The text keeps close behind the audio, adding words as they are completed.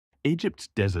Egypt's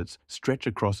deserts stretch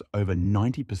across over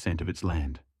 90% of its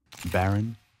land,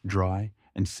 barren, dry,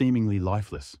 and seemingly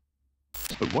lifeless.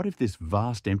 But what if this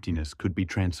vast emptiness could be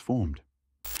transformed?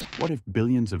 What if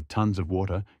billions of tons of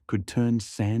water could turn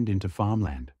sand into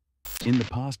farmland? In the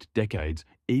past decades,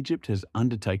 Egypt has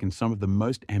undertaken some of the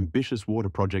most ambitious water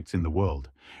projects in the world,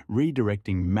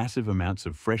 redirecting massive amounts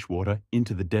of fresh water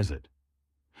into the desert.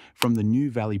 From the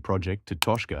New Valley project to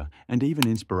Toshka, and even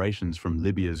inspirations from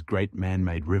Libya's great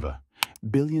man-made river,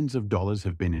 billions of dollars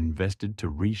have been invested to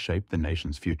reshape the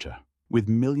nation's future. With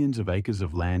millions of acres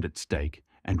of land at stake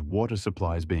and water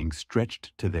supplies being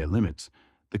stretched to their limits,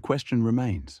 the question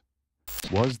remains: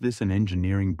 was this an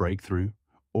engineering breakthrough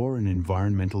or an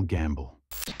environmental gamble?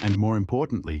 And more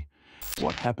importantly,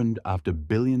 what happened after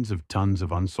billions of tons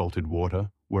of unsalted water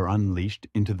were unleashed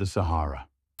into the Sahara?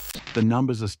 The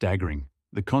numbers are staggering,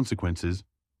 the consequences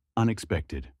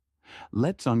unexpected.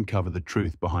 Let's uncover the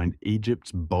truth behind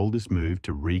Egypt's boldest move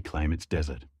to reclaim its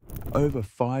desert. Over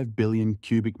 5 billion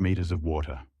cubic meters of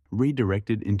water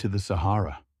redirected into the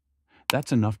Sahara.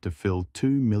 That's enough to fill 2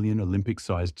 million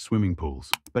Olympic-sized swimming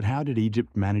pools. But how did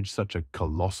Egypt manage such a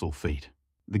colossal feat?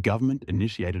 The government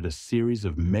initiated a series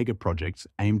of mega projects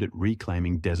aimed at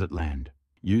reclaiming desert land.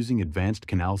 Using advanced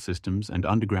canal systems and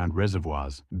underground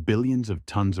reservoirs, billions of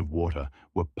tons of water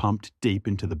were pumped deep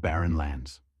into the barren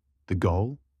lands. The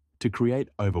goal? To create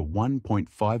over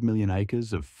 1.5 million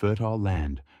acres of fertile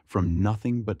land from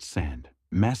nothing but sand.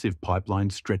 Massive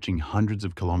pipelines stretching hundreds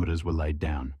of kilometers were laid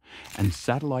down, and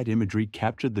satellite imagery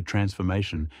captured the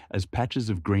transformation as patches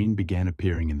of green began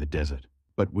appearing in the desert.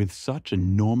 But with such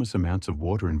enormous amounts of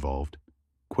water involved,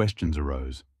 questions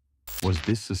arose. Was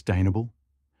this sustainable?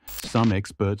 Some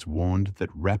experts warned that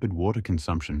rapid water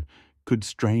consumption could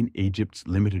strain Egypt's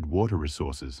limited water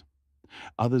resources.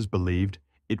 Others believed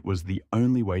it was the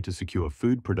only way to secure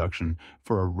food production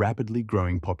for a rapidly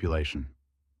growing population.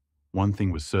 One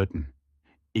thing was certain: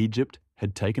 Egypt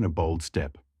had taken a bold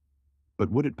step.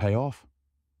 But would it pay off?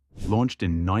 Launched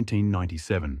in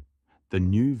 1997, the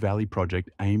New Valley project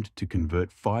aimed to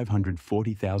convert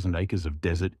 540,000 acres of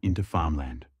desert into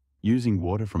farmland. Using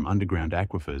water from underground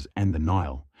aquifers and the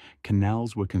Nile,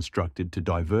 canals were constructed to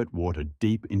divert water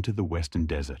deep into the western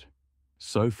desert.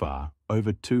 So far,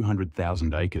 over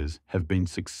 200,000 acres have been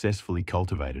successfully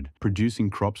cultivated, producing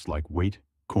crops like wheat,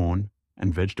 corn,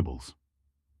 and vegetables.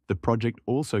 The project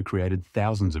also created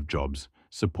thousands of jobs,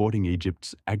 supporting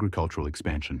Egypt's agricultural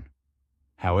expansion.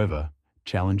 However,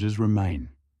 challenges remain.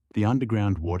 The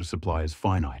underground water supply is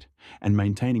finite, and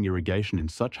maintaining irrigation in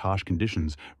such harsh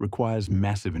conditions requires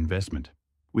massive investment.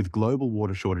 With global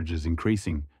water shortages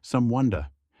increasing, some wonder,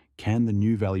 can the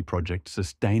New Valley project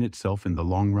sustain itself in the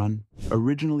long run?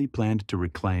 Originally planned to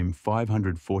reclaim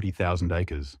 540,000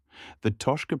 acres, the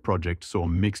Toshka project saw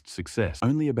mixed success.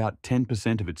 Only about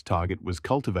 10% of its target was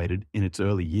cultivated in its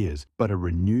early years, but a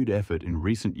renewed effort in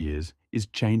recent years is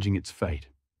changing its fate.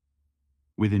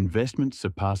 With investments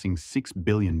surpassing $6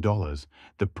 billion,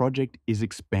 the project is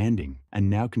expanding and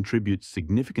now contributes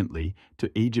significantly to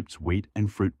Egypt's wheat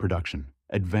and fruit production.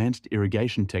 Advanced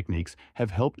irrigation techniques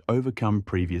have helped overcome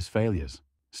previous failures.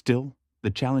 Still,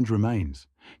 the challenge remains.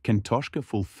 Can Toshka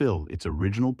fulfill its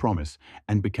original promise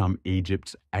and become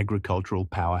Egypt's agricultural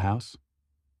powerhouse?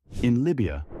 In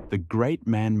Libya, the great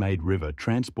man-made river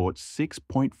transports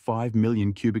 6.5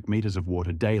 million cubic meters of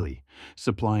water daily,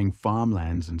 supplying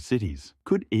farmlands and cities.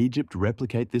 Could Egypt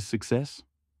replicate this success?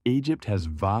 Egypt has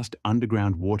vast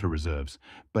underground water reserves,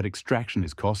 but extraction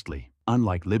is costly.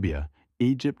 Unlike Libya,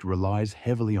 Egypt relies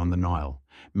heavily on the Nile,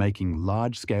 making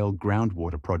large-scale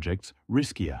groundwater projects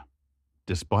riskier.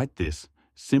 Despite this,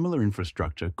 similar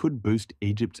infrastructure could boost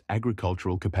Egypt's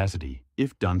agricultural capacity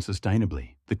if done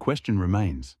sustainably. The question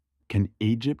remains: can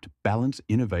Egypt balance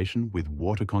innovation with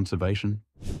water conservation?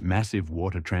 Massive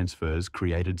water transfers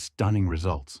created stunning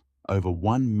results. Over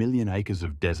 1 million acres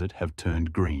of desert have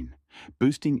turned green,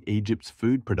 boosting Egypt's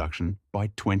food production by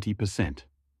 20%.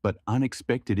 But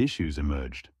unexpected issues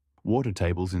emerged. Water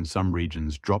tables in some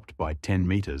regions dropped by 10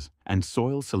 meters, and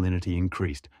soil salinity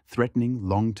increased, threatening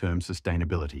long-term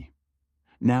sustainability.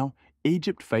 Now,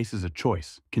 Egypt faces a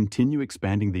choice: continue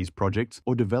expanding these projects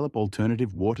or develop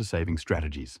alternative water-saving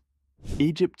strategies.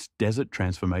 Egypt's desert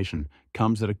transformation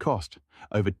comes at a cost: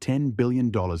 over $10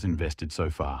 billion invested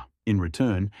so far. In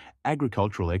return,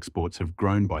 agricultural exports have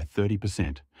grown by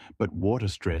 30%, but water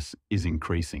stress is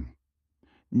increasing.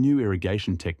 New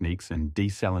irrigation techniques and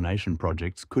desalination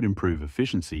projects could improve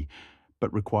efficiency,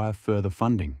 but require further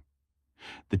funding.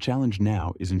 The challenge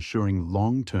now is ensuring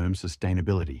long-term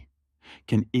sustainability.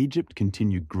 Can Egypt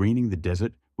continue greening the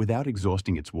desert without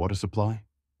exhausting its water supply?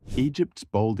 Egypt's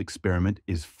bold experiment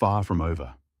is far from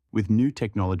over. With new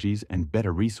technologies and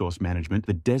better resource management,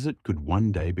 the desert could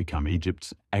one day become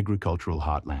Egypt's agricultural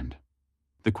heartland.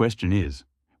 The question is,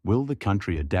 will the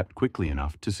country adapt quickly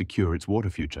enough to secure its water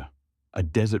future? A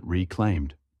desert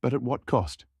reclaimed, but at what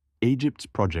cost? Egypt's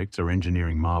projects are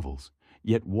engineering marvels,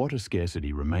 yet water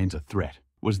scarcity remains a threat.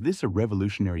 Was this a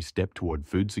revolutionary step toward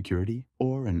food security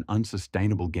or an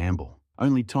unsustainable gamble?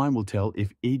 Only time will tell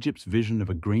if Egypt's vision of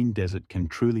a green desert can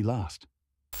truly last.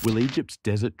 Will Egypt's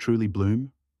desert truly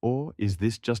bloom, or is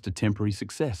this just a temporary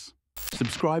success?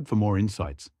 Subscribe for more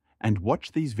insights and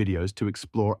watch these videos to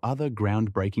explore other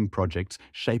groundbreaking projects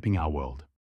shaping our world.